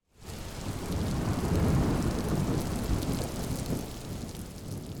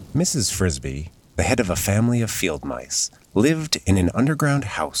Mrs. Frisby, the head of a family of field mice, lived in an underground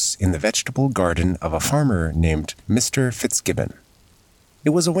house in the vegetable garden of a farmer named Mr. Fitzgibbon. It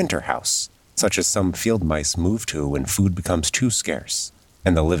was a winter house, such as some field mice move to when food becomes too scarce,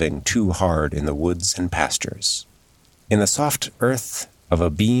 and the living too hard in the woods and pastures. In the soft earth of a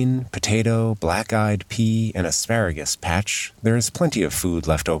bean, potato, black-eyed pea, and asparagus patch, there is plenty of food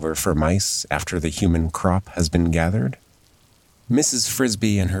left over for mice after the human crop has been gathered. Mrs.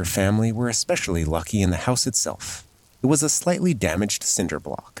 Frisby and her family were especially lucky in the house itself. It was a slightly damaged cinder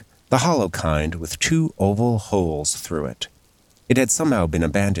block, the hollow kind with 2 oval holes through it. It had somehow been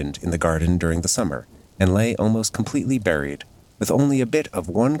abandoned in the garden during the summer, and lay almost completely buried, with only a bit of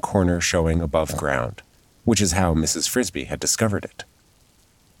one corner showing above ground, which is how Mrs. Frisby had discovered it.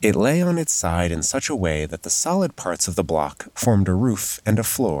 It lay on its side in such a way that the solid parts of the block formed a roof and a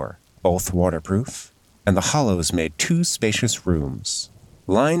floor, both waterproof, and the hollows made 2 spacious rooms,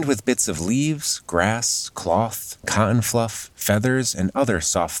 lined with bits of leaves, grass, cloth, cotton fluff, feathers, and other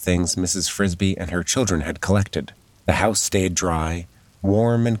soft things Mrs. Frisby and her children had collected. The house stayed dry,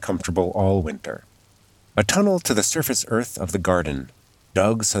 warm and comfortable all winter. A tunnel to the surface earth of the garden,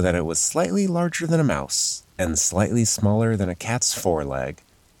 dug so that it was slightly larger than a mouse and slightly smaller than a cat's foreleg,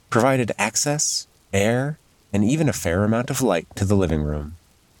 provided access, air, and even a fair amount of light to the living room.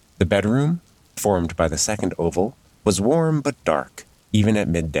 The bedroom, formed by the second oval, was warm but dark, even at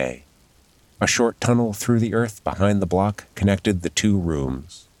midday. A short tunnel through the earth behind the block connected the 2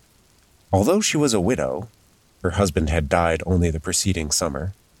 rooms. Although she was a widow, her husband had died only the preceding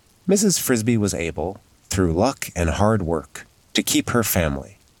summer, Mrs. Frisby was able, through luck and hard work, to keep her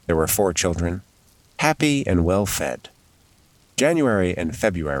family, there were 4 children, happy and well fed. January and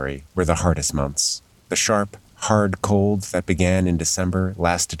February were the hardest months. The sharp, hard cold that began in December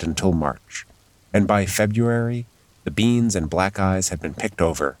lasted until March, and by February, the beans and black eyes had been picked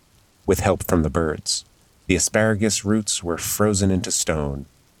over, with help from the birds. The asparagus roots were frozen into stone,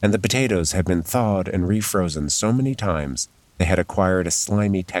 and the potatoes had been thawed and refrozen so many times they had acquired a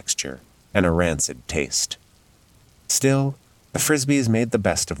slimy texture and a rancid taste. Still, the Frisbys made the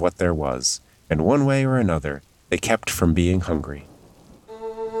best of what there was, and one way or another, they kept from being hungry.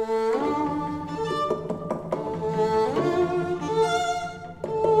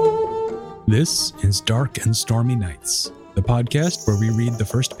 This is Dark and Stormy Nights, the podcast where we read the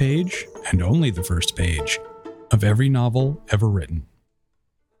first page, and only the first page, of every novel ever written.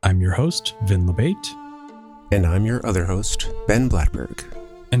 I'm your host, Vin LeBate. And I'm your other host, Ben Blattberg.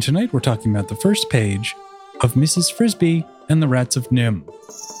 And tonight we're talking about the first page of Mrs. Frisby and the Rats of NIMH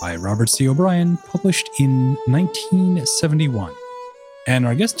by Robert C. O'Brien, published in 1971. And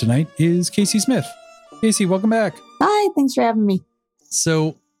our guest tonight is Kacey Smith. Kacey, welcome back. Hi, thanks for having me.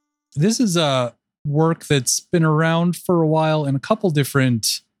 So this is a work that's been around for a while in a couple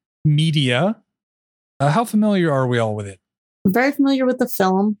different media. How familiar are we all with it? I'm very familiar with the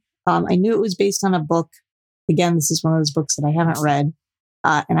film. I knew it was based on a book. Again, this is one of those books that I haven't read.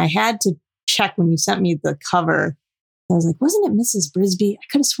 And I had to check when you sent me the cover. I was like, wasn't it Mrs. Frisby? I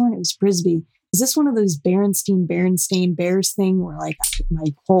could have sworn it was Frisby. Is this one of those Berenstain Bears thing where like my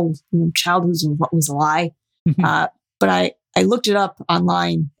whole childhood was a lie? But I looked it up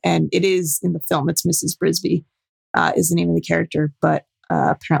online and it is in the film. It's Mrs. Frisby is the name of the character. But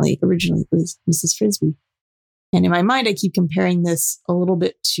apparently originally it was Mrs. Frisby. And in my mind, I keep comparing this a little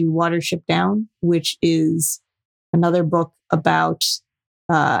bit to Watership Down, which is another book about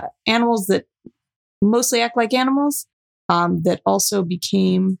animals that mostly act like animals, that also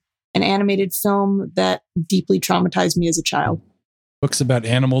became an animated film that deeply traumatized me as a child. Books about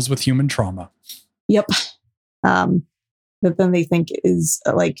animals with human trauma. Yep. That then they think is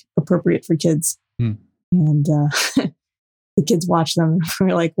like appropriate for kids. And the kids watch them and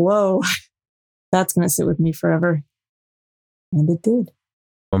we're like, whoa, that's going to sit with me forever. And it did.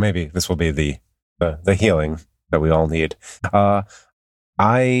 Well, maybe this will be the healing that we all need.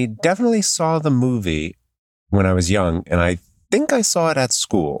 I definitely saw the movie when I was young, and I think I saw it at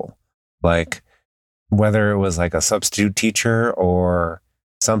school. Like, whether it was like a substitute teacher or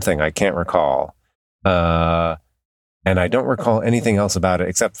something, I can't recall. And I don't recall anything else about it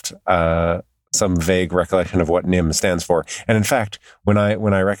except some vague recollection of what NIMH stands for. And in fact, when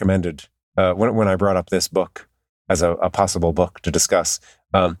I recommended, when I brought up this book as a possible book to discuss,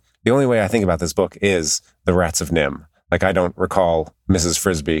 the only way I think about this book is The Rats of NIMH. Like, I don't recall Mrs.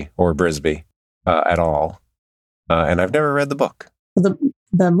 Frisby or Brisby at all. And I've never read the book.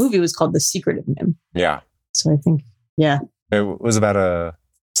 The movie was called The Secret of NIMH. Yeah. So I think, yeah. It was about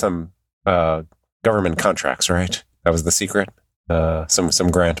some government contracts, right? That was the secret.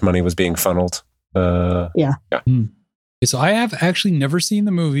 Some grant money was being funneled. Yeah. So I have actually never seen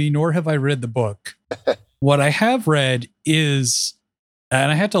the movie, nor have I read the book. What I have read is,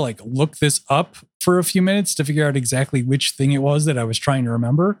 and I had to like look this up for a few minutes to figure out exactly which thing it was that I was trying to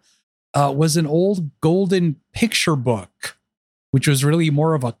remember, was an old golden picture book, which was really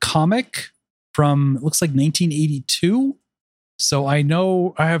more of a comic from, it looks like 1982. So I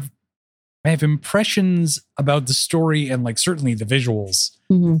know I have impressions about the story and like certainly the visuals,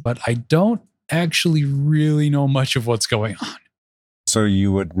 but I don't actually really know much of what's going on. So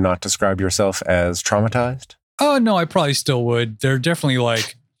you would not describe yourself as traumatized? Oh, no, I probably still would. They're definitely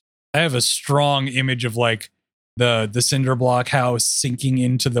like, I have a strong image of like the cinder block house sinking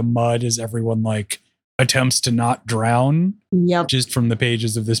into the mud as everyone like attempts to not drown. Yep. Just from the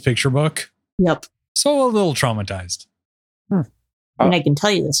pages of this picture book. Yep. So a little traumatized. I mean, I can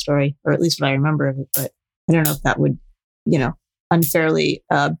tell you the story, or at least what I remember of it, but I don't know if that would, unfairly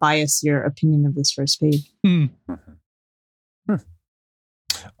bias your opinion of this first page.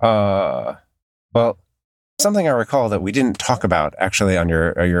 Well, something I recall that we didn't talk about actually on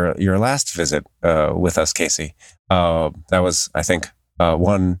your last visit with us, Kacey. That was, I think,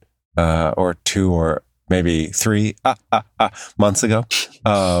 1 or 2 or maybe 3 months ago.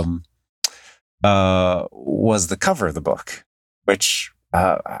 Was the cover of the book, which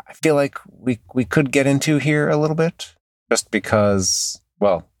I feel like we could get into here a little bit, just because,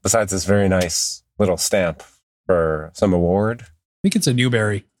 well, besides this very nice little stamp for some award. I think it's a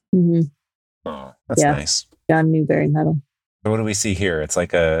Newbery. Mm-hmm. Oh, that's nice. John Newbery medal. So what do we see here? It's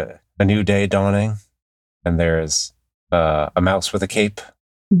like a new day dawning, and there's a mouse with a cape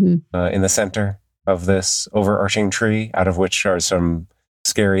in the center of this overarching tree, out of which are some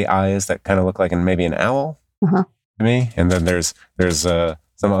scary eyes that kind of look like maybe an owl to me. And then there's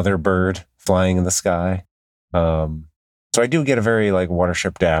some other bird flying in the sky. So I do get a very like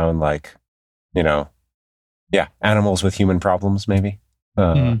Watership Down, like, animals with human problems, maybe.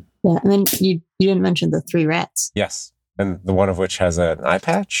 Yeah, and then you didn't mention the 3 rats. Yes, and the one of which has an eye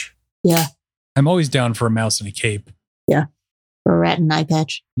patch. Yeah. I'm always down for a mouse and a cape. Yeah, for a rat and eye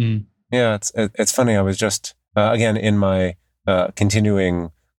patch. Yeah, it's funny. I was just again in my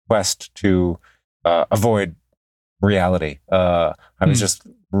continuing quest to avoid reality. I was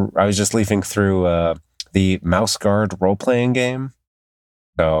just leafing through the Mouse Guard role playing game.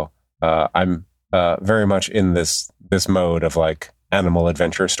 So I'm very much in this mode of like animal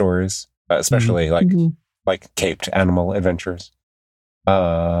adventure stories, especially like caped animal adventures.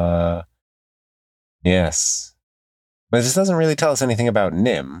 Yes, but this doesn't really tell us anything about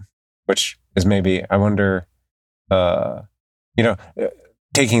NIMH, which is maybe, I wonder,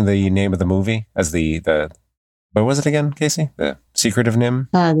 taking the name of the movie as the what was it again, Kacey? The Secret of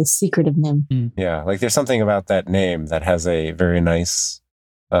NIMH? The Secret of NIMH. Yeah, like there's something about that name that has a very nice,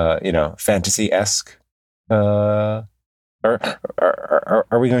 fantasy-esque. Are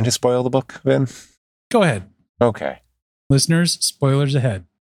we going to spoil the book, Vin? Go ahead. Okay. Listeners, spoilers ahead.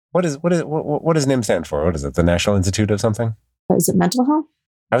 What does NIMH stand for? What is it? The National Institute of something? Is it mental health?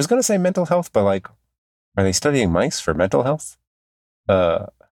 I was going to say mental health, but like, are they studying mice for mental health?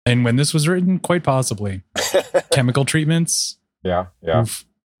 And when this was written, quite possibly. Chemical treatments. Yeah. Oof.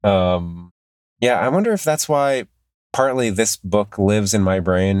 I wonder if that's why partly this book lives in my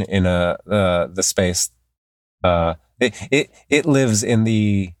brain in the space. It lives in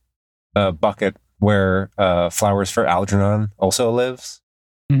the bucket where Flowers for Algernon also lives.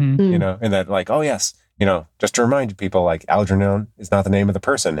 And that like, oh yes, just to remind people, like Algernon is not the name of the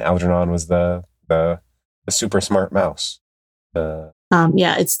person. Algernon was the super smart mouse.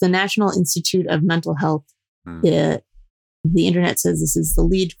 It's the National Institute of Mental Health. The internet says this is the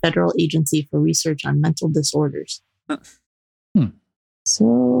lead federal agency for research on mental disorders.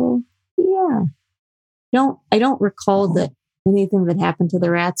 So, yeah. I don't recall that anything that happened to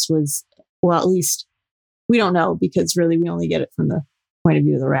the rats was, well, at least we don't know, because really we only get it from the point of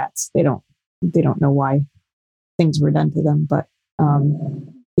view of the rats. They don't know why things were done to them, but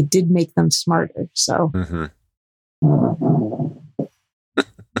it did make them smarter. So.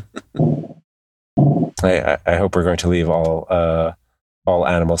 I hope we're going to leave all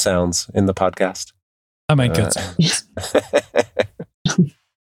animal sounds in the podcast. I might get some.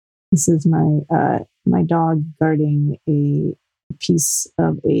 This is my dog guarding a piece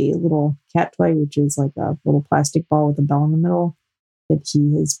of a little cat toy, which is like a little plastic ball with a bell in the middle, that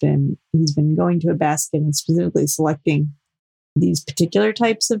he's been going to a basket and specifically selecting these particular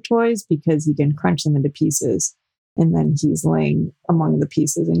types of toys because he can crunch them into pieces. And then he's laying among the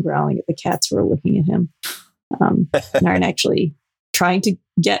pieces and growling at the cats who are looking at him. And aren't actually trying to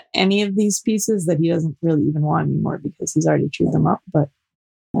get any of these pieces that he doesn't really even want anymore because he's already chewed them up. But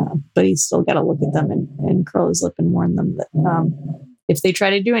But he's still got to look at them and curl his lip and warn them that if they try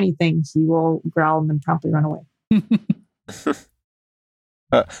to do anything, he will growl and then promptly run away.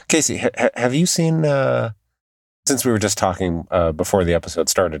 Kacey, have you seen, since we were just talking before the episode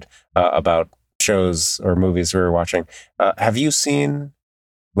started about shows or movies we were watching, have you seen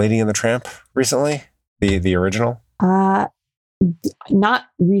Lady and the Tramp recently? The original? Not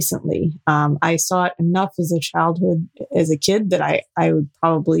recently. I saw it enough as a kid that I would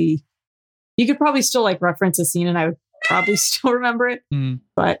probably, you could probably still like reference a scene and I would probably still remember it,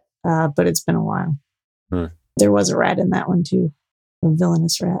 but it's been a while. There was a rat in that one too, a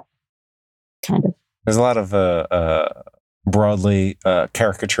villainous rat, kind of. There's a lot of broadly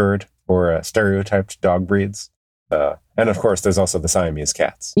caricatured or stereotyped dog breeds. And of course, there's also the Siamese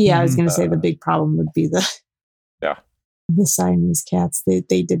cats. Yeah, I was going to say the big problem would be the Siamese cats.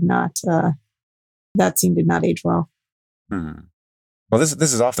 They did not, that scene did not age well. Well, this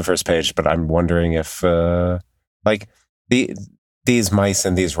is off the first page, but I'm wondering if these mice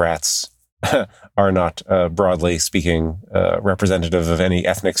and these rats are not, broadly speaking, representative of any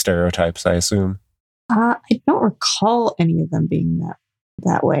ethnic stereotypes, I assume. I don't recall any of them being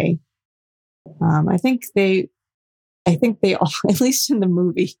that way. I think they all, at least in the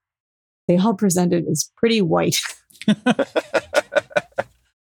movie, they all presented as pretty white. The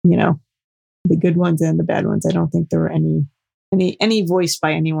good ones and the bad ones. I don't think there were any voiced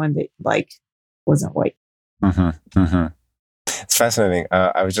by anyone that wasn't white. It's fascinating.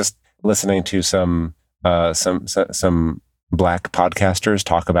 I was just listening to some Black podcasters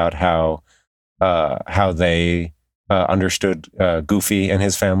talk about how they understood Goofy and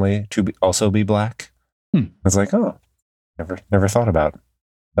his family to also be Black. I was like, oh, never thought about.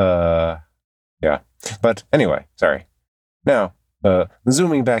 Yeah, but anyway, sorry. Now,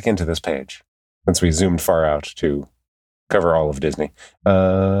 zooming back into this page, since we zoomed far out to cover all of Disney.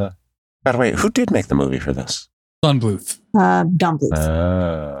 By the way, who did make the movie for this? Don Bluth. Don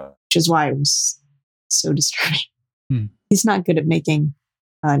Bluth. Which is why it was so disturbing. He's not good at making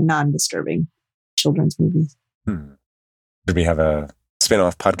non-disturbing children's movies. Should we have a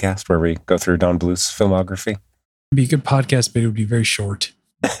spin-off podcast where we go through Don Bluth's filmography? It'd be a good podcast, but it would be very short.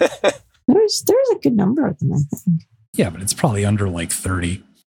 There's a good number of them, I think. Yeah, but it's probably under 30.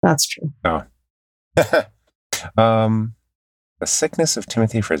 That's true. Oh. The Sickness of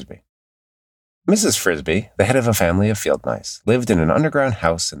Timothy Frisby. Mrs. Frisby, the head of a family of field mice, lived in an underground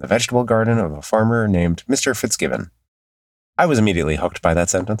house in the vegetable garden of a farmer named Mr. Fitzgibbon. I was immediately hooked by that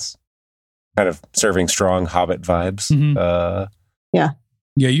sentence. Kind of serving strong Hobbit vibes. Yeah.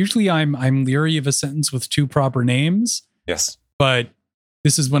 Yeah, usually I'm leery of a sentence with two proper names. Yes. But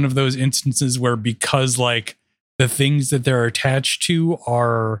this is one of those instances where, because the things that they're attached to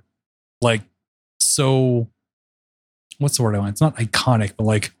are so, what's the word I want? It's not iconic,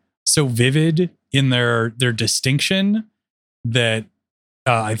 but so vivid in their distinction that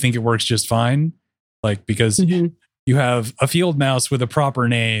I think it works just fine. Because you have a field mouse with a proper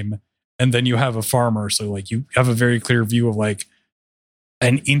name, and then you have a farmer. So you have a very clear view of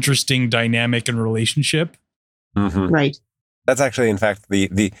an interesting dynamic and relationship. Right. That's actually, in fact,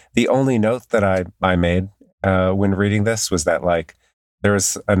 the only note that I made when reading this was that there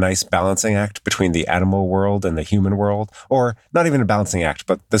was a nice balancing act between the animal world and the human world, or not even a balancing act,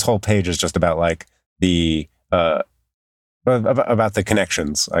 but this whole page is just about the about the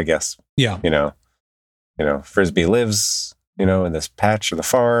connections, I guess. Yeah. Frisby lives, in this patch of the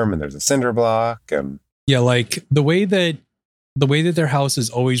farm, and there's a cinder block, and the way that their house is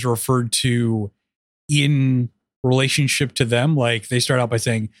always referred to in relationship to them, they start out by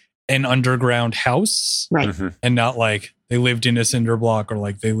saying an underground house, right? And not they lived in a cinder block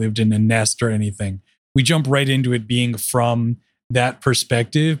or they lived in a nest or anything. We jump right into it being from that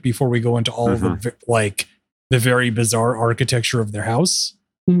perspective before we go into all of the very bizarre architecture of their house.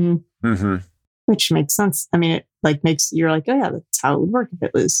 Which makes sense. I mean, it makes you're oh yeah, that's how it would work if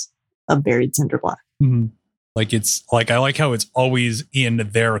it was a buried cinder block. It's I like how it's always in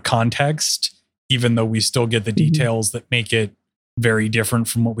their context, even though we still get the details that make it very different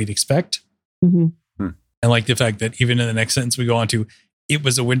from what we'd expect. And the fact that even in the next sentence we go on to, it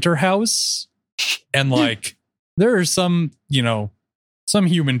was a winter house. And there are some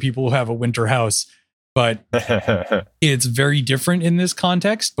human people who have a winter house, but it's very different in this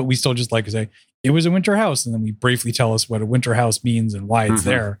context. But we still just to say it was a winter house. And then we briefly tell us what a winter house means and why it's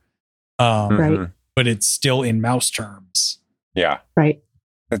there. Right. But it's still in mouse terms. Yeah. Right.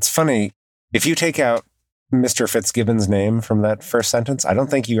 It's funny. If you take out Mr. Fitzgibbon's name from that first sentence, I don't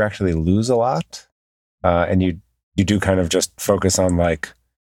think you actually lose a lot. And you do kind of just focus on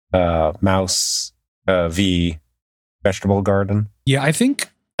mouse v vegetable garden. Yeah, I think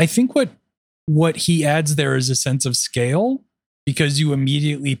I think what he adds there is a sense of scale, because you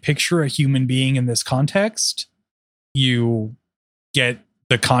immediately picture a human being in this context. You get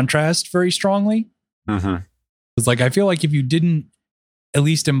the contrast very strongly. Mm-hmm. It's like, I feel like if you didn't at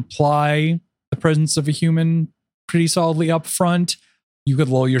least imply the presence of a human pretty solidly up front, you could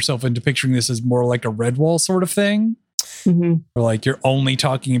lull yourself into picturing this as more like a Redwall sort of thing. Mm-hmm. Or like you're only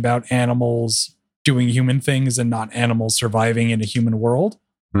talking about animals doing human things and not animals surviving in a human world.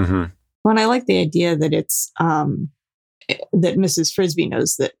 Mm-hmm. Well, and I like the idea that it's that Mrs. Frisby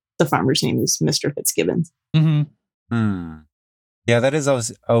knows that the farmer's name is Mr. Fitzgibbons. Mm-hmm. Mm. Yeah, that is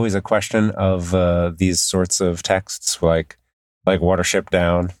always a question of these sorts of texts, like Watership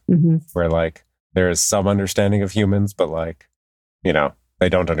Down, Mm-hmm. where like there is some understanding of humans, but like, you know, they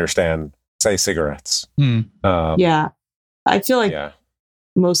don't understand, say, cigarettes. Mm. Yeah. I feel like Yeah.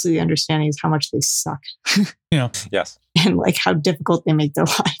 mostly the understanding is how much they suck Yes. and like how difficult they make their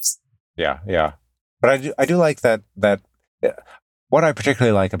lives. Yeah. Yeah. But I do like that. What I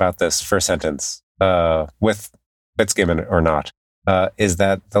particularly like about this first sentence, with Fitzgibbon or not, is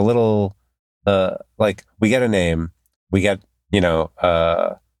that the little, like, we get a name, we get, you know,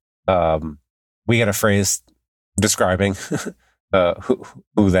 we get a phrase describing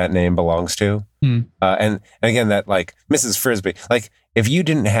who that name belongs to. And again, that like Mrs. Frisby, like if you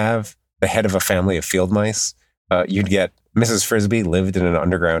didn't have the head of a family of field mice, you'd get Mrs. Frisby lived in an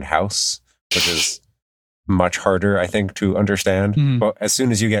underground house, which is much harder, I think, to understand. But as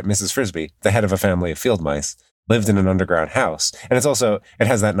soon as you get Mrs. Frisby, the head of a family of field mice, lived in an underground house. And it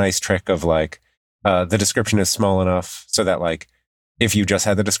has that nice trick of like, the description is small enough so that like, if you just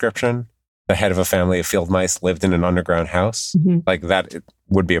had the description, the head of a family of field mice lived in an underground house, Mm-hmm. like that it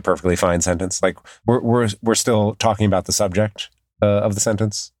would be a perfectly fine sentence. Like we're still talking about the subject of the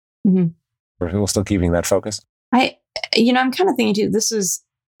sentence. Mm-hmm. We're still keeping that focus. I'm kind of thinking too, this was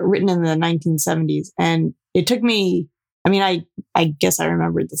written in the 1970s, and it took me, I guess I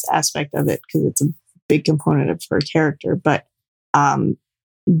remembered this aspect of it because it's a big component of her character, but I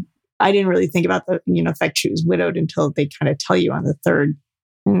didn't really think about the, fact she was widowed until they kind of tell you on the third,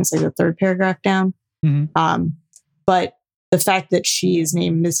 and it's like the third paragraph down. Mm-hmm. But the fact that she is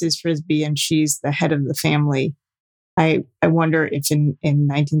named Mrs. Frisby and she's the head of the family, I wonder if in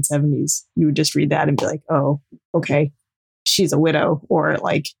 1970s you would just read that and be like, oh, okay, she's a widow, or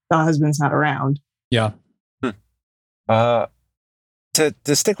like the husband's not around. Yeah. To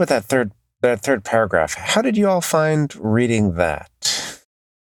stick with that third paragraph, how did you all find reading that?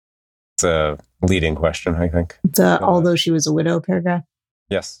 It's a leading question, I think. Although she was a widow paragraph.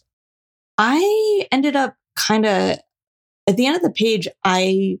 Yes. I ended up kind of at the end of the page,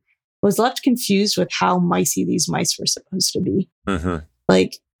 I was left confused with how micey these mice were supposed to be. Mm-hmm.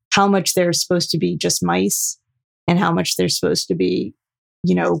 Like how much they're supposed to be just mice and how much they're supposed to be,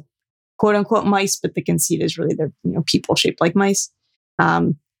 quote unquote mice, but the conceit is really they're, people shaped like mice.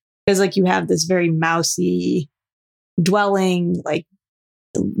 Because like you have this very mousy dwelling, like,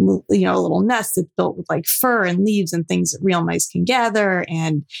 a little nest that's built with like fur and leaves and things that real mice can gather.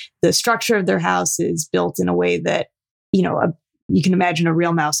 And the structure of their house is built in a way that, you can imagine a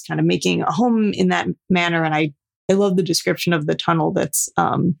real mouse kind of making a home in that manner. And I love the description of the tunnel that's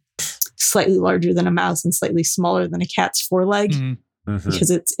slightly larger than a mouse and slightly smaller than a cat's foreleg,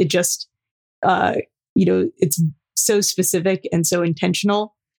 because it's so specific and so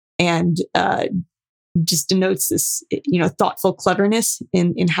intentional, and just denotes this, thoughtful cleverness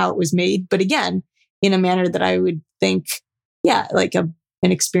in how it was made. But again, in a manner that I would think, like an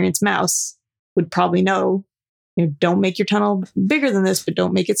experienced mouse would probably know, don't make your tunnel bigger than this, but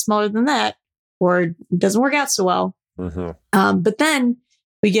don't make it smaller than that, or it doesn't work out so well. Mm-hmm. But then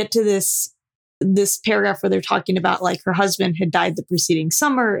we get to this paragraph where they're talking about like her husband had died the preceding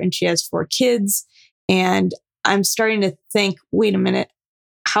summer and she has 4 kids. And I'm starting to think, wait a minute,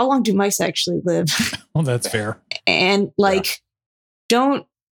 how long do mice actually live? Well, that's fair. And like, don't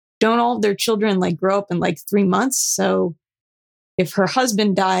all of their children like grow up in like 3 months? So if her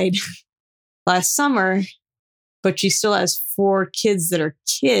husband died last summer, but she still has 4 kids that are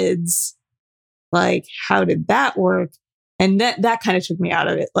kids, like, how did that work? And that kind of took me out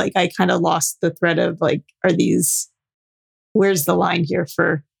of it. Like, I kind of lost the thread of like, where's the line here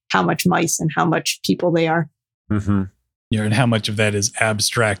for how much mice and how much people they are? Mm-hmm. Yeah, and how much of that is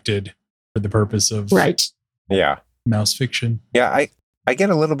abstracted for the purpose of mouse fiction. Yeah, I get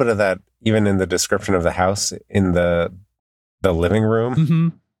a little bit of that even in the description of the house in the living room. Mm-hmm.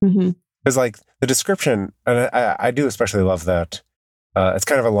 Mm-hmm. Because like the description, and I do especially love that. It's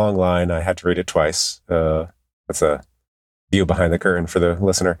kind of a long line. I had to read it twice. It's a view behind the curtain for the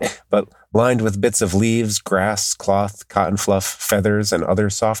listener, but lined with bits of leaves, grass, cloth, cotton fluff, feathers, and other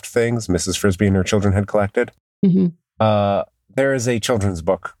soft things Mrs. Frisby and her children had collected. Mm-hmm. There is a children's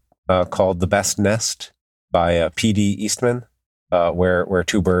book called The Best Nest by P.D. Eastman, where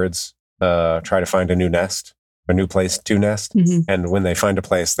two birds try to find a new nest, a new place to nest. Mm-hmm. And when they find a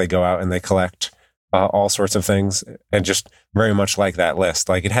place, they go out and they collect all sorts of things, and just very much like that list.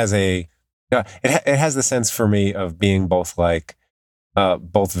 Like it has it has the sense for me of being both like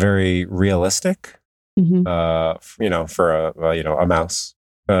both very realistic, Mm-hmm. for a mouse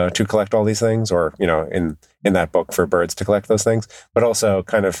to collect all these things, or in that book for birds to collect those things, but also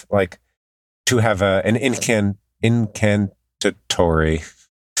kind of like to have an incantatory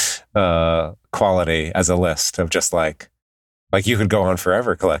quality as a list of just like you could go on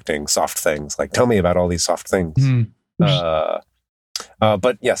forever collecting soft things. Like, tell me about all these soft things.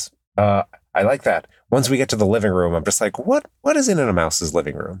 But yes, I like that. Once we get to the living room, I'm just like, what is in a mouse's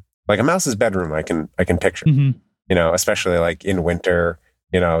living room? Like a mouse's bedroom, I can picture. Mm-hmm. Especially like in winter.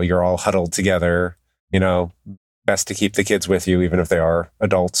 You're all huddled together. Best to keep the kids with you, even if they are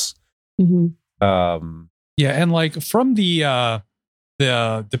adults. Mm-hmm. Yeah, and like from the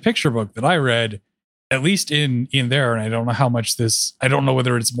picture book that I read, at least in there, and I don't know how much I don't know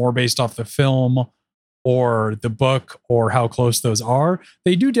whether it's more based off the film or the book or how close those are.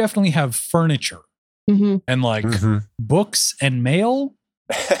 They do definitely have furniture Mm-hmm. and like Mm-hmm. books and mail.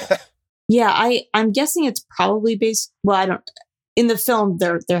 Yeah, I'm guessing it's probably based. Well, I don't. In the film,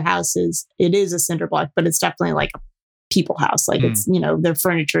 their house it is a cinder block, but it's definitely like a people house. Like it's their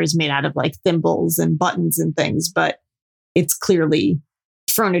furniture is made out of like thimbles and buttons and things, but it's clearly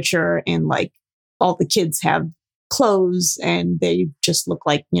furniture, and like all the kids have clothes, and they just look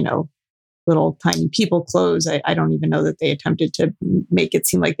like little tiny people clothes. I don't even know that they attempted to make it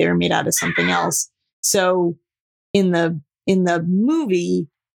seem like they were made out of something else. So in the movie,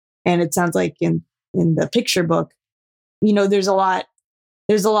 and it sounds like in the picture book, there's a lot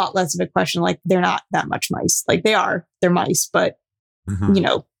less of a question. Like they're not that much mice. Like they're mice, but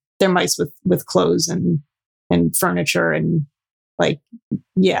Mm-hmm. they're mice with clothes and furniture, and like,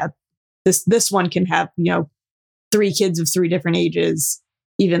 yeah, this one can have, 3 kids of 3 different ages,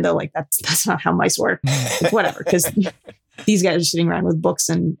 even though like that's not how mice work. Like, whatever, because these guys are sitting around with books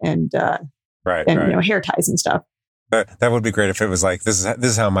and Right. hair ties and stuff. That would be great if it was like, this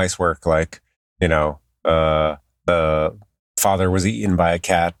is how mice work. Like, the father was eaten by a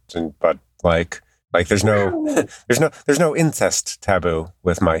cat, but like there's no incest taboo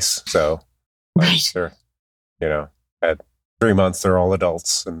with mice. So Right. they're, at 3 months, they're all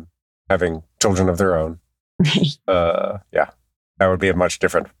adults and having children of their own. Right. Yeah, that would be a much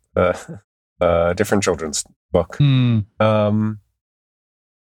different children's book.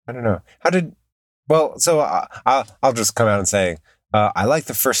 I don't know. I'll just come out and say, I like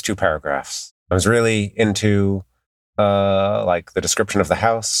the first 2 paragraphs. I was really into, like the description of the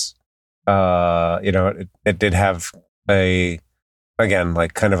house. It did have again,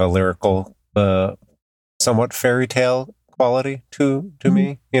 like kind of a lyrical, somewhat fairy tale quality to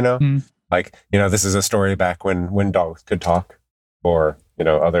me, like, this is a story back when dogs could talk, or,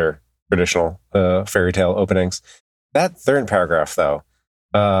 other traditional, fairy tale openings. That third paragraph though,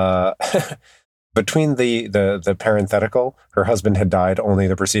 between the parenthetical, her husband had died only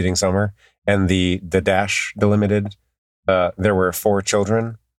the preceding summer, and the dash delimited, there were 4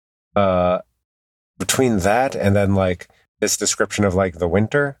 children. Between that and then like this description of like the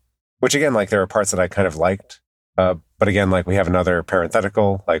winter, which again, like there are parts that I kind of liked, but again, like we have another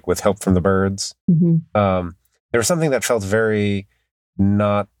parenthetical, like with help from the birds. Mm-hmm. There was something that felt very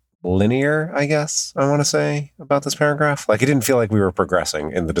not linear, I guess I want to say, about this paragraph. Like it didn't feel like we were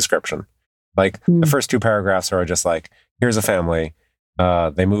progressing in the description. Like the first 2 paragraphs are just like, here's a family,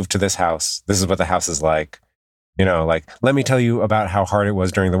 they moved to this house, this is what the house is like, like, let me tell you about how hard it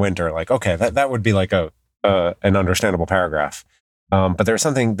was during the winter. Like, okay, that would be like an understandable paragraph. But there was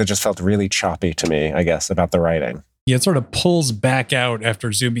something that just felt really choppy to me, I guess, about the writing. Yeah, it sort of pulls back out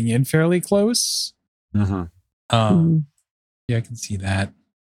after zooming in fairly close. Mm-hmm. Yeah, I can see that.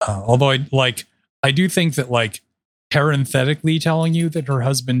 Although I do think that like parenthetically telling you that her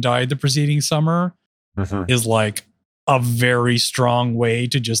husband died the preceding summer is like a very strong way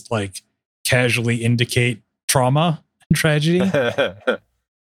to just like casually indicate trauma and tragedy.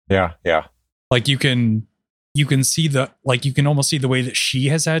 Yeah. Like you can see you can almost see the way that she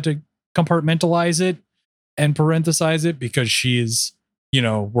has had to compartmentalize it and parenthesize it, because she is,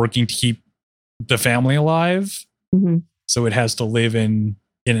 working to keep the family alive. Mm-hmm. So it has to live in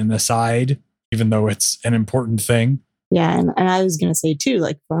an aside, even though it's an important thing. Yeah, and I was going to say too,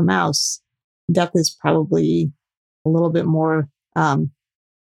 like for a mouse, death is probably a little bit more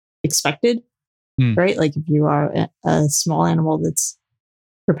expected, right? Like if you are a small animal that's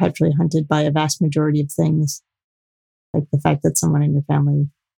perpetually hunted by a vast majority of things, like the fact that someone in your family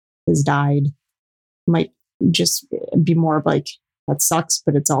has died might just be more of like, that sucks,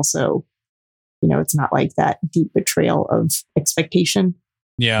 but it's also, it's not like that deep betrayal of expectation.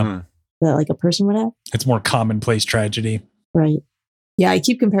 Yeah. That like a person would have. It's more commonplace tragedy. Right. Yeah, I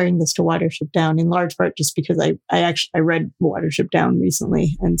keep comparing this to Watership Down in large part just because I read Watership Down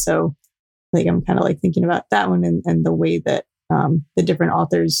recently. And so like I'm kind of like thinking about that one and the way that the different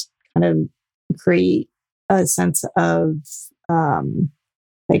authors kind of create a sense of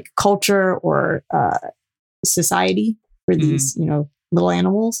like culture or society for these, little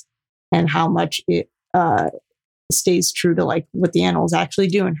animals, and how much it stays true to like what the animals actually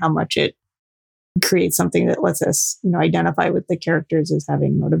do, and how much it creates something that lets us, identify with the characters as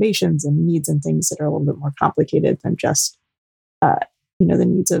having motivations and needs and things that are a little bit more complicated than just, the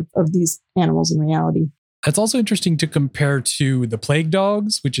needs of these animals in reality. That's also interesting to compare to The Plague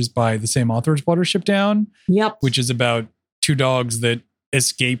Dogs, which is by the same author as Watership Down. Yep. Which is about two dogs that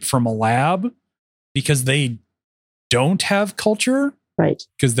escape from a lab because they don't have culture. Right.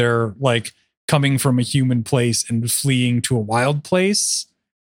 Because they're like coming from a human place and fleeing to a wild place.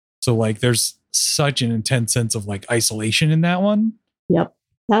 So like there's such an intense sense of like isolation in that one. Yep.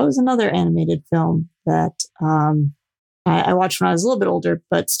 That was another animated film that I watched when I was a little bit older,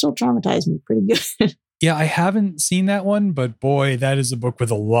 but still traumatized me pretty good. Yeah, I haven't seen that one, but boy, that is a book with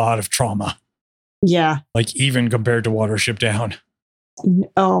a lot of trauma. Yeah. Like even compared to Watership Down.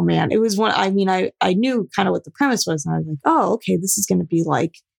 Oh man, it was one. I mean, I knew kind of what the premise was, and I was like, oh, okay, this is going to be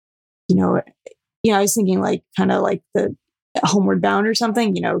like, I was thinking like kind of like the Homeward Bound or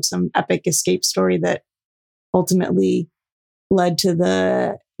something, some epic escape story that ultimately led to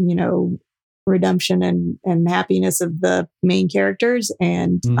the, redemption and happiness of the main characters.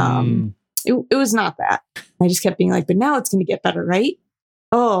 And it was not that. I just kept being like, but now it's going to get better, right?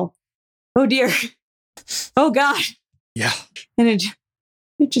 Oh dear. Oh God. Yeah. And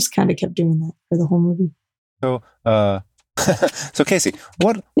it just kind of kept doing that for the whole movie. So, so Kacey,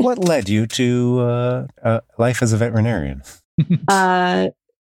 what led you to life as a veterinarian? I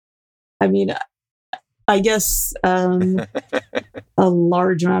mean, I guess a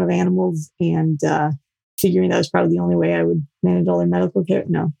large amount of animals, and figuring that was probably the only way I would manage all their medical care.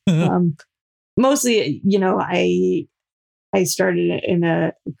 No, mostly, I started in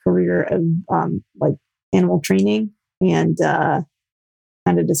a career of like animal training, and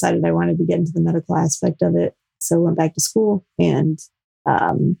kind of decided I wanted to get into the medical aspect of it. So I went back to school and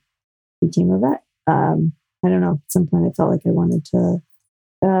became a vet. I don't know. At some point, I felt like I wanted to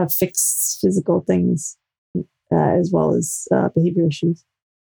fix physical things as well as behavior issues.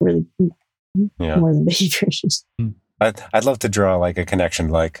 Really, more than behavior issues. I'd love to draw like a connection,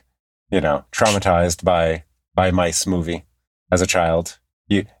 like traumatized by mice movie as a child.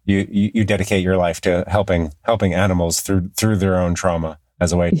 You dedicate your life to helping animals through their own trauma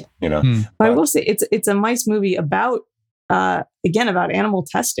as a way, I will say it's a mice movie about about animal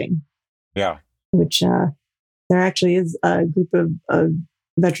testing. Yeah. Which there actually is a group of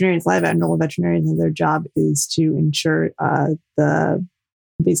veterinarians, live animal veterinarians, and their job is to ensure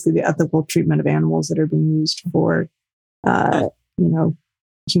basically the ethical treatment of animals that are being used for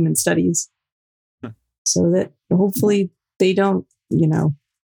human studies, so that hopefully they don't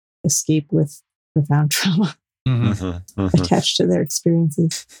escape with profound trauma attached to their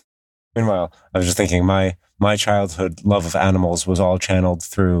experiences. Meanwhile, I was just thinking my childhood love of animals was all channeled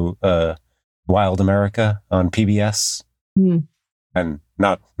through Wild America on PBS, and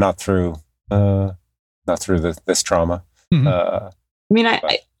not through this trauma. I mean,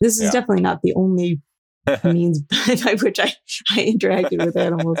 this is definitely not the only means by which I interacted with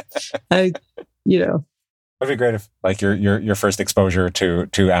animals. It'd be great if like your first exposure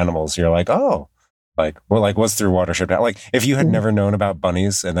to animals, you're like, oh, was through Watership Down. Like if you had never known about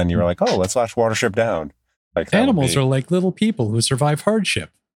bunnies and then you were like, oh, let's watch Watership Down. Like animals are like little people who survive hardship.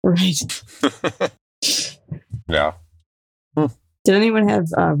 Right. Yeah. Did anyone have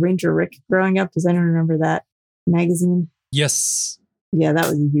Ranger Rick growing up? Does anyone remember that magazine? Yes. Yeah, that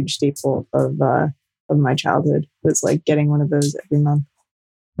was a huge staple of my childhood. It was like getting one of those every month.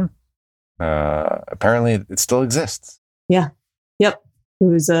 Apparently it still exists. Yeah. Yep. It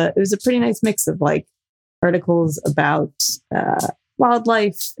was a pretty nice mix of like articles about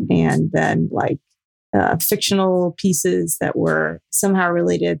wildlife, and then like fictional pieces that were somehow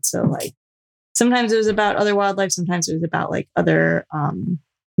related. So like sometimes it was about other wildlife, sometimes it was about like other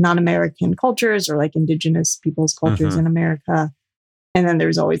non-American cultures or like indigenous people's cultures in America. And then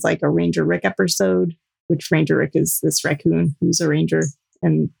there's always like a Ranger Rick episode which Ranger Rick is this raccoon who's a ranger.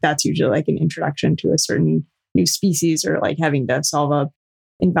 And that's usually like an introduction to a certain new species or like having to solve a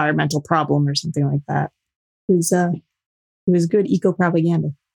environmental problem or something like that. It was good eco propaganda.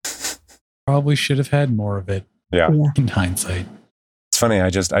 Probably should have had more of it. Yeah. In hindsight. It's funny. I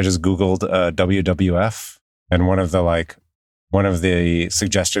just Googled WWF, and one of the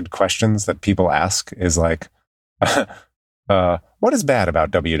suggested questions that people ask is like, what is bad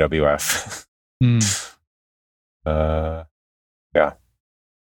about WWF? Yeah.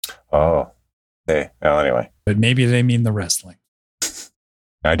 Oh, hey. Well, anyway. But maybe they mean the wrestling.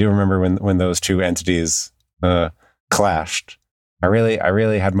 I do remember when those two entities clashed. I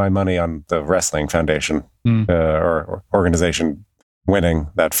really had my money on the Wrestling Foundation or organization winning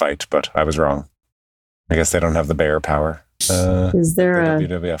that fight, but I was wrong. I guess they don't have the bear power. Is there a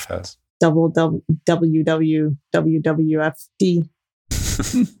WWF has WWFD?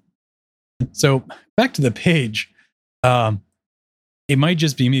 So back to the page. It might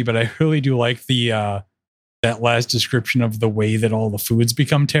just be me, but I really do like the that last description of the way that all the foods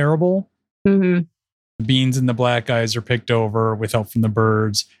become terrible. Mm-hmm. The beans and the black eyes are picked over with help from the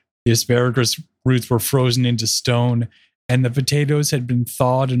birds. The asparagus roots were frozen into stone, and the potatoes had been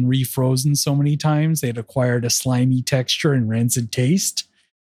thawed and refrozen so many times they had acquired a slimy texture and rancid taste.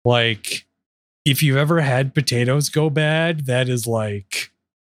 Like, if you've ever had potatoes go bad, that is like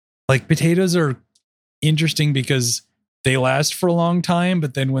potatoes are interesting because they last for a long time,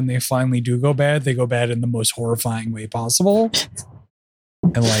 but then when they finally do go bad, they go bad in the most horrifying way possible.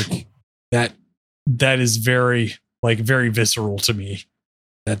 And like that is very visceral to me.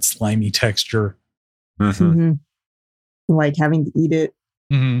 That slimy texture. Mm-hmm. Mm-hmm. Like having to eat it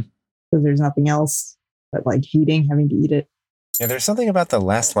because there's nothing else but like having to eat it. Yeah, there's something about the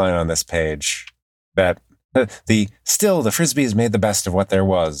last line on this page that the Frisbees made the best of what there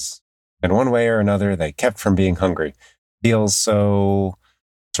was, and one way or another they kept from being hungry. Feels so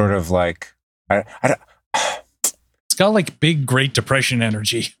sort of like it's got like big Great Depression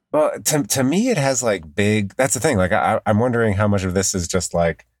energy. Well, to me, it has like big. That's the thing. Like I'm wondering how much of this is just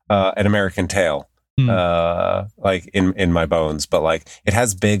like an American Tale, like in my bones. But like it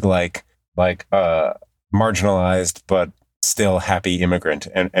has big like marginalized but still happy immigrant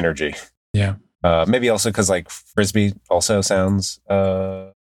energy. Yeah. Maybe also because like Frisbee also sounds.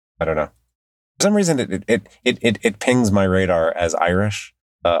 I don't know. For some reason, it pings my radar as Irish.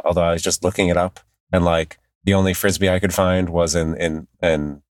 Although I was just looking it up, and like the only Frisbee I could find was in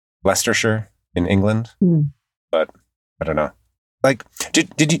Leicestershire in England. But I don't know. Like,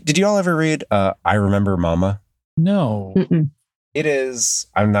 did you all ever read I Remember Mama? No. Mm-mm. It is.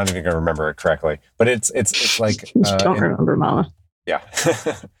 I'm not even going to remember it correctly, but it's like Don't remember Mama. Yeah.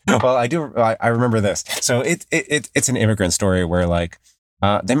 Well, I do. I remember this. So it's an immigrant story where like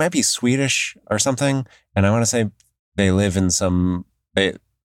they might be Swedish or something, and I want to say they live in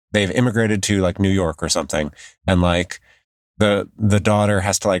they've immigrated to like New York or something, and like the daughter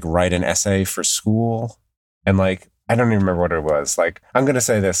has to like write an essay for school, and like I don't even remember what it was. Like I'm gonna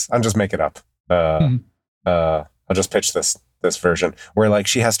say this. I'll just make it up. I'll just pitch this version where like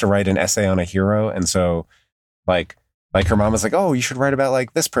she has to write an essay on a hero, and so like her mom is like, oh, you should write about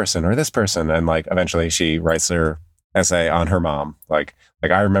like this person or this person, and like eventually she writes her essay on her mom. Like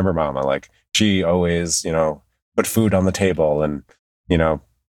I remember Mama. Like she always put food on the table and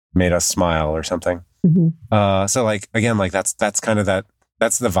made us smile or something. Mm-hmm. So like again, like that's kind of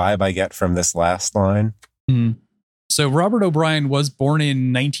that's the vibe I get from this last line. Mm. So Robert O'Brien was born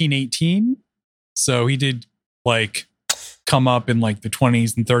in 1918. So he did like come up in like the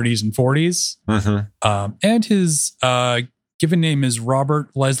 20s and 30s and 40s. Mm-hmm. And his given name is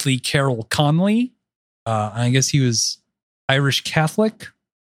Robert Leslie Carroll Conley. I guess he was Irish Catholic.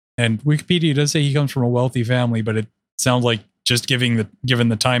 And Wikipedia does say he comes from a wealthy family, but it sounds like just given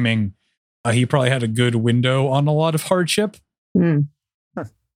the timing, he probably had a good window on a lot of hardship. Mm.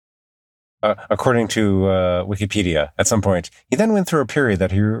 According to Wikipedia, at some point, he then went through a period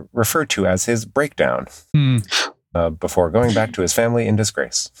that he referred to as his breakdown before going back to his family in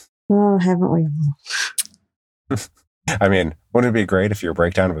disgrace. Oh, haven't we all? I mean, wouldn't it be great if your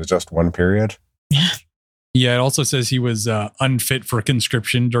breakdown was just one period? Yeah, it also says he was unfit for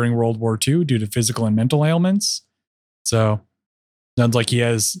conscription during World War II due to physical and mental ailments. So, sounds like he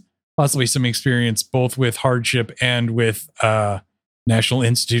has possibly some experience both with hardship and with National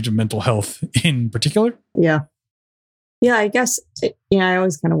Institute of Mental Health in particular. Yeah. Yeah, I guess, I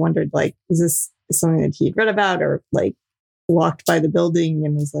always kind of wondered, like, is this something that he'd read about or, like, walked by the building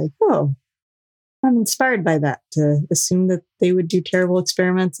and was like, oh, I'm inspired by that to assume that they would do terrible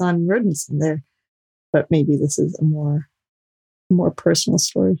experiments on rodents in there. But maybe this is a more personal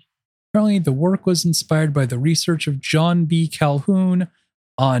story. Apparently, the work was inspired by the research of John B. Calhoun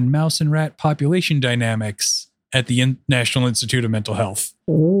on mouse and rat population dynamics at the National Institute of Mental Health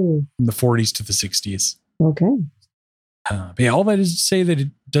Ooh, from the 40s to the 60s. okay. But yeah, all that is to say that it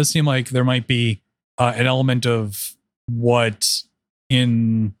does seem like there might be an element of what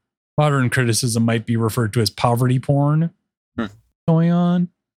in modern criticism might be referred to as poverty porn going on.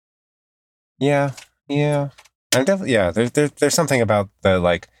 Yeah. I'm definitely, there's something about the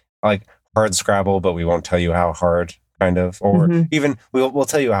like hard Scrabble, but we won't tell you how hard, kind of, or even we'll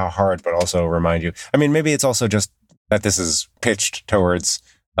tell you how hard, but also remind you. I mean, maybe it's also just that this is pitched towards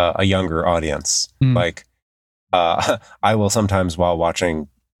a younger audience. Like, I will sometimes, while watching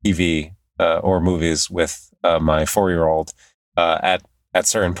TV or movies with my 4-year-old, at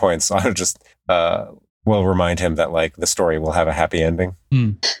certain points, I'll just will remind him that like the story will have a happy ending.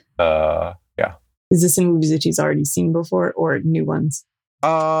 Yeah. Is this in movies that she's already seen before or new ones?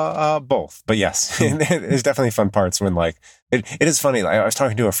 Both, but yes, there's definitely fun parts when like it is funny. I was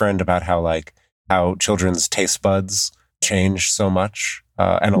talking to a friend about how children's taste buds change so much,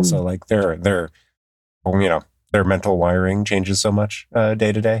 and also like their mental wiring changes so much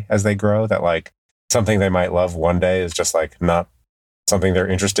day to day as they grow, that like something they might love one day is just like not something they're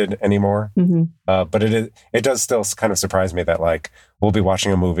interested in anymore. But it does still kind of surprise me that like we'll be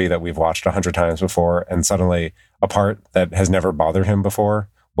watching a movie that we've watched 100 times before, and suddenly a part that has never bothered him before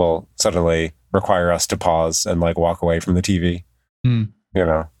will suddenly require us to pause and like walk away from the TV. You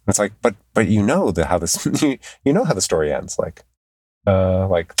know, it's like, but you know how this you know how the story ends. Like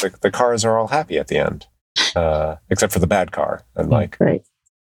the cars are all happy at the end, except for the bad car, and like right.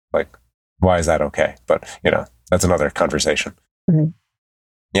 Like, why is that okay? But you know, that's another conversation. Right.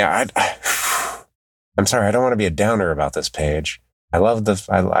 Yeah, I'm sorry, I don't want to be a downer about this page. I love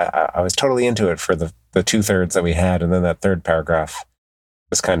I was totally into it for the 2/3 that we had, and then that third paragraph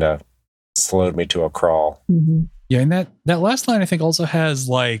just kind of slowed me to a crawl. Yeah, and that last line I think also has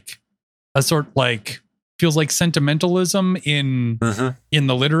like a sort like feels like sentimentalism in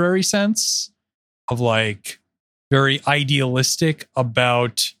the literary sense of like very idealistic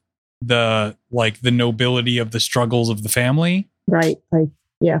about the nobility of the struggles of the family. Right. Like,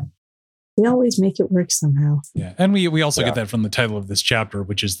 yeah. They always make it work somehow. Yeah. And we also get that from the title of this chapter,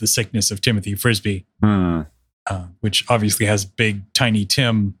 which is The Sickness of Timothy Frisby, which obviously has big, tiny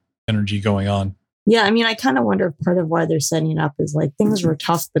Tim energy going on. Yeah. I mean, I kind of wonder if part of why they're setting it up is like things were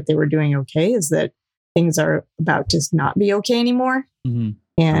tough, but they were doing okay, is that things are about to not be okay anymore.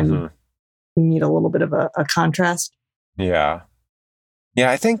 And we need a little bit of a contrast. Yeah.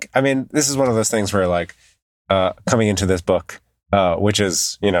 Yeah. I mean, this is one of those things where like coming into this book, which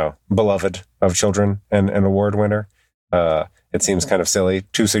is, you know, beloved of children and an award winner. It seems kind of silly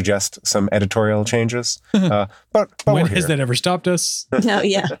to suggest some editorial changes. But when has that ever stopped us? No,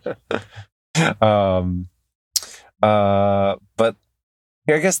 yeah. But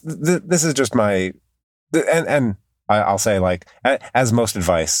yeah, I guess this is just my, and I'll say like, as most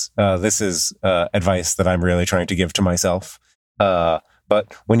advice, this is advice that I'm really trying to give to myself.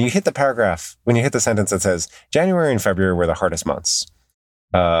 But when you hit the sentence that says January and February were the hardest months,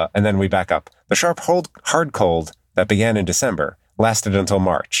 and then we back up, the sharp hard cold that began in December lasted until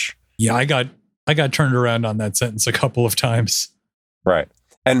March. Yeah, I got turned around on that sentence a couple of times. Right.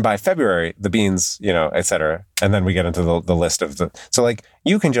 And by February, the beans, you know, et cetera. And then we get into the list of so like,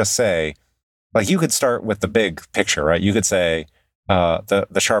 you can just say, like, you could start with the big picture, right? You could say,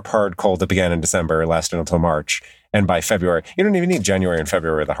 the sharp, hard cold that began in December lasted until March. And by February, you don't even need January and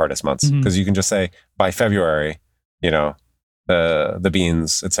February, the hardest months, because you can just say by February, you know, the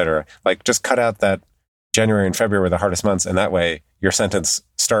beans, et cetera. Like, just cut out that January and February were the hardest months. And that way your sentence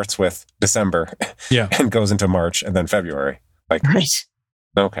starts with December and goes into March and then February. Like, right.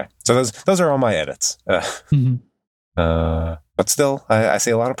 Okay. So those are all my edits. But still, I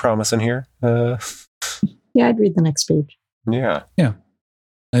see a lot of promise in here. Yeah, I'd read the next page. Yeah. Yeah.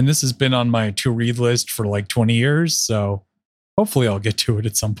 And this has been on my to read list for like 20 years. So hopefully I'll get to it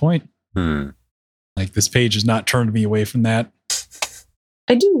at some point. Like, this page has not turned me away from that.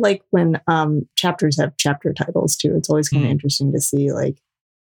 I do like when chapters have chapter titles too. It's always kind of interesting to see like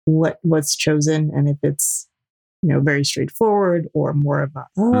what's chosen, and if it's, you know, very straightforward or more of a,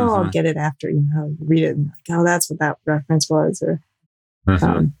 I'll get it after, you know, you read it and like, oh, that's what that reference was. Or,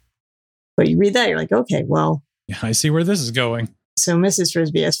 but you read that, you're like, okay, well, yeah, I see where this is going. So Mrs.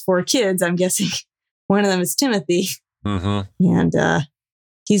 Frisby has 4 kids. I'm guessing one of them is Timothy, and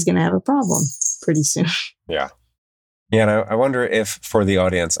he's going to have a problem pretty soon. Yeah. Yeah. And I wonder if for the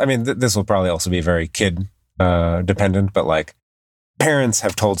audience, I mean, this will probably also be very kid dependent, but like, parents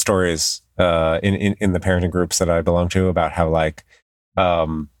have told stories in the parenting groups that I belong to about how like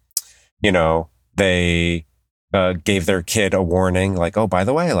they gave their kid a warning, like, oh, by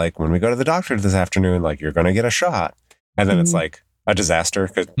the way, like when we go to the doctor this afternoon, like you're going to get a shot. And then it's like a disaster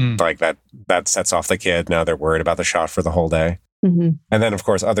because like that sets off the kid. Now they're worried about the shot for the whole day. Mm-hmm. And then, of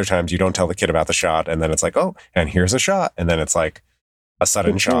course, other times you don't tell the kid about the shot. And then it's like, oh, and here's a shot. And then it's like a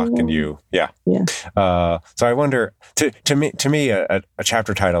sudden shock. And so I wonder, to me, a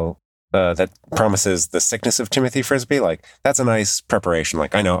chapter title that promises the sickness of Timothy Frisby, like that's a nice preparation.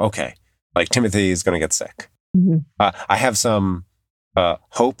 Like, I know, okay, like Timothy is going to get sick. Mm-hmm. I have some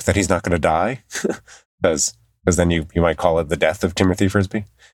hope that he's not going to die because then you might call it the death of Timothy Frisby.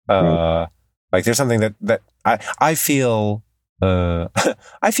 Right. Like there's something that I feel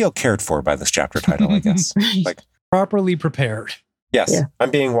I feel cared for by this chapter title, I guess. Right. Like properly prepared. Yes, Yeah.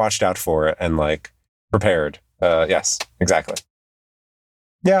 I'm being watched out for it and like prepared. Yes, exactly.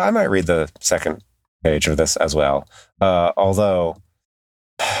 Yeah, I might read the second page of this as well. Although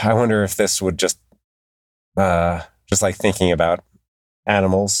I wonder if this would just like thinking about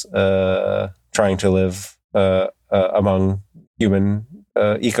animals trying to live among human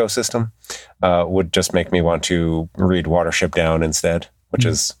ecosystem would just make me want to read Watership Down instead, which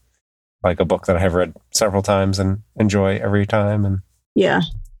is like a book that I have read several times and enjoy every time. And yeah,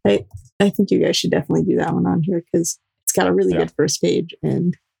 I think you guys should definitely do that one on here because it's got a really good first page.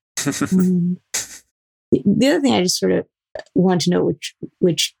 And the other thing I just sort of want to know,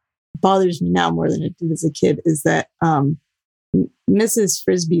 which bothers me now more than it did as a kid, is that Mrs.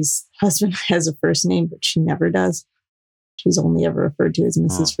 Frisby's husband has a first name, but she never does. She's only ever referred to as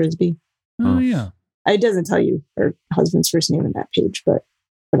Mrs. Frisby. Oh, yeah. It doesn't tell you her husband's first name in that page, but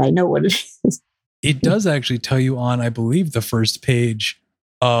I know what it is. It does actually tell you on, I believe, the first page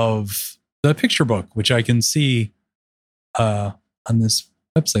of the picture book, which I can see on this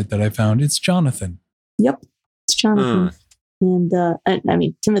website that I found. It's Jonathan. Yep, it's Jonathan. And I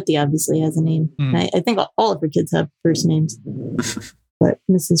mean, Timothy obviously has a name. And I think all of her kids have first names, but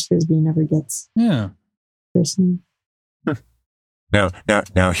Mrs. Frisby never gets first name.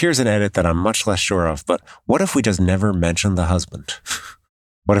 Now, here's an edit that I'm much less sure of, but what if we just never mention the husband?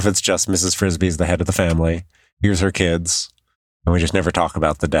 What if it's just Mrs. Frisby's the head of the family, here's her kids, and we just never talk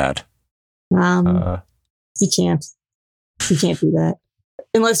about the dad? You can't do that.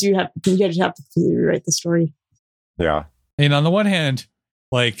 Unless you just have to completely rewrite the story. Yeah. And on the one hand,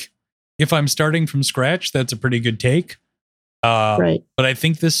 like, if I'm starting from scratch, that's a pretty good take. Right. But I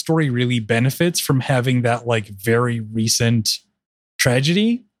think this story really benefits from having that, like, very recent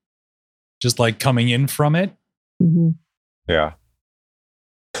tragedy just, like, coming in from it. Mm-hmm. Yeah.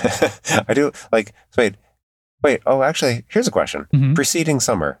 I do, like, wait. Oh, actually, here's a question. Preceding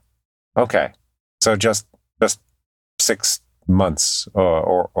summer. Okay. So just 6 months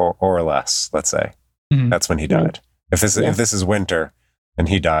or less, let's say. That's when he died. Right. If this is winter and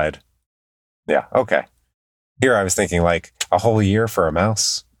he died. Yeah, okay. Here I was thinking like a whole year for a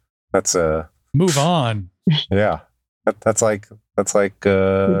mouse. That's move on. Yeah. That's like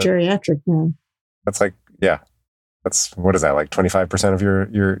geriatric now. That's like, yeah. That's, what is that, like 25% of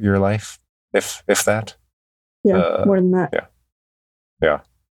your life? If that? Yeah, more than that. Yeah.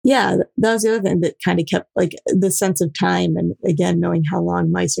 Yeah, that was the other thing that kind of kept like the sense of time, and again, knowing how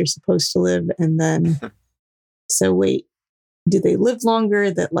long mice are supposed to live. And then, so wait, do they live longer?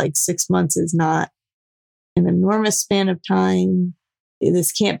 That like 6 months is not an enormous span of time.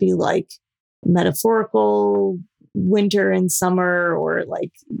 This can't be like metaphorical winter and summer or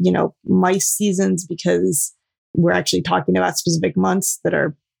like, mice seasons, because we're actually talking about specific months that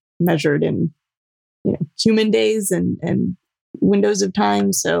are measured in, human days and windows of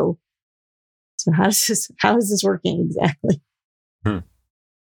time. So how is this working exactly?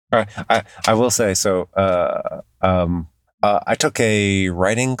 I will say, so I took a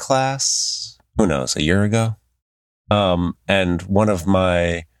writing class, who knows, a year ago. And one of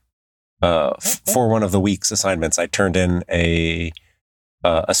my for one of the week's assignments, I turned in a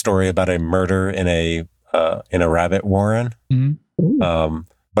story about a murder in a rabbit warren.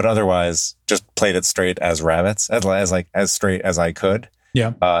 But otherwise just played it straight as rabbits, as straight as I could.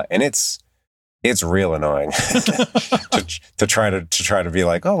 Yeah. And it's real annoying to try to be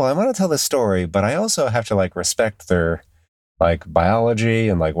like, oh, well, I want to tell this story, but I also have to like respect their like biology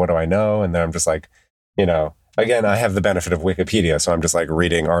and like, what do I know? And then I'm just like, again, I have the benefit of Wikipedia. So I'm just like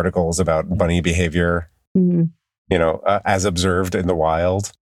reading articles about bunny behavior, as observed in the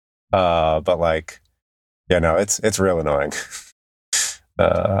wild. But like, it's real annoying.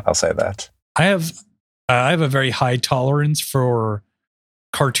 I'll say that. I have a very high tolerance for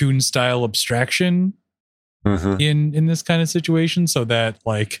cartoon style abstraction in this kind of situation, so that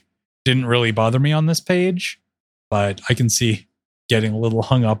like didn't really bother me on this page, but I can see getting a little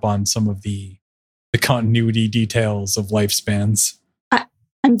hung up on some of the continuity details of lifespans.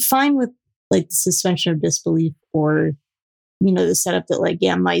 I'm fine with like the suspension of disbelief, or the setup that like,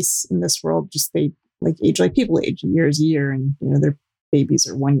 yeah, mice in this world just they like age like people age, years a year, and their babies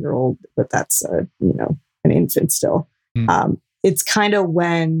are 1 year old, but that's an infant still. It's kind of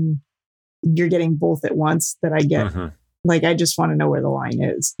when you're getting both at once that I get like, I just want to know where the line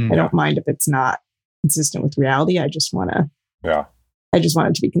is. I don't mind if it's not consistent with reality. I just want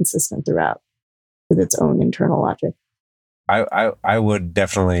it to be consistent throughout with its own internal logic. I would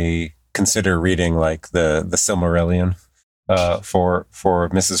definitely consider reading like the Silmarillion for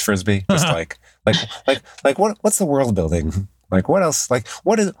Mrs. Frisby. Just like what's the world building? Like what else? Like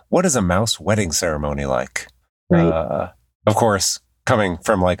what is a mouse wedding ceremony like? Right. Of course, coming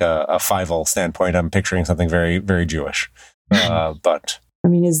from like a Fievel standpoint, I'm picturing something very, very Jewish. But I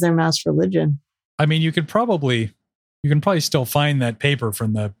mean, is there mouse religion? I mean, you can probably still find that paper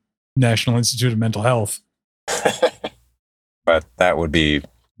from the National Institute of Mental Health. But that would be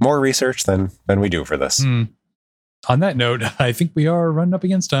more research than we do for this. On that note, I think we are running up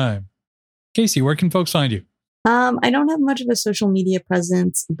against time. Kacey, where can folks find you? I don't have much of a social media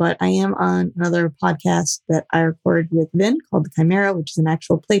presence, but I am on another podcast that I record with Vin called The Chimera, which is an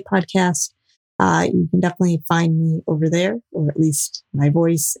actual play podcast. You can definitely find me over there, or at least my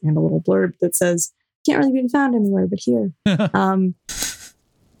voice and a little blurb that says, can't really be found anywhere but here.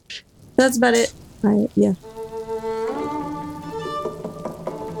 That's about it. Yeah.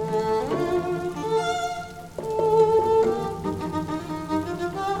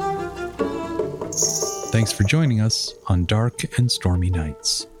 Thanks for joining us on Dark and Stormy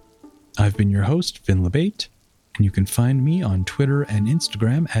Nights. I've been your host, Vin LeBate, and you can find me on Twitter and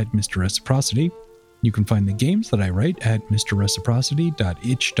Instagram at Mr. Reciprocity. You can find the games that I write at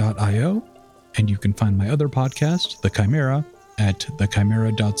mrreciprocity.itch.io, and you can find my other podcast, The Chimera, at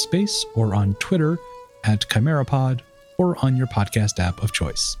thechimera.space, or on Twitter at ChimeraPod, or on your podcast app of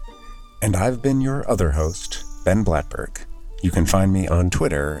choice. And I've been your other host, Ben Blattberg. You can find me on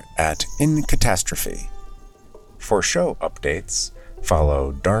Twitter at InCatastrophe. For show updates,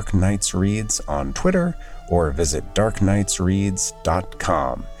 follow Dark Knights Reads on Twitter or visit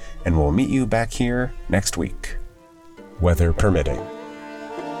darkknightsreads.com, and we'll meet you back here next week, weather permitting.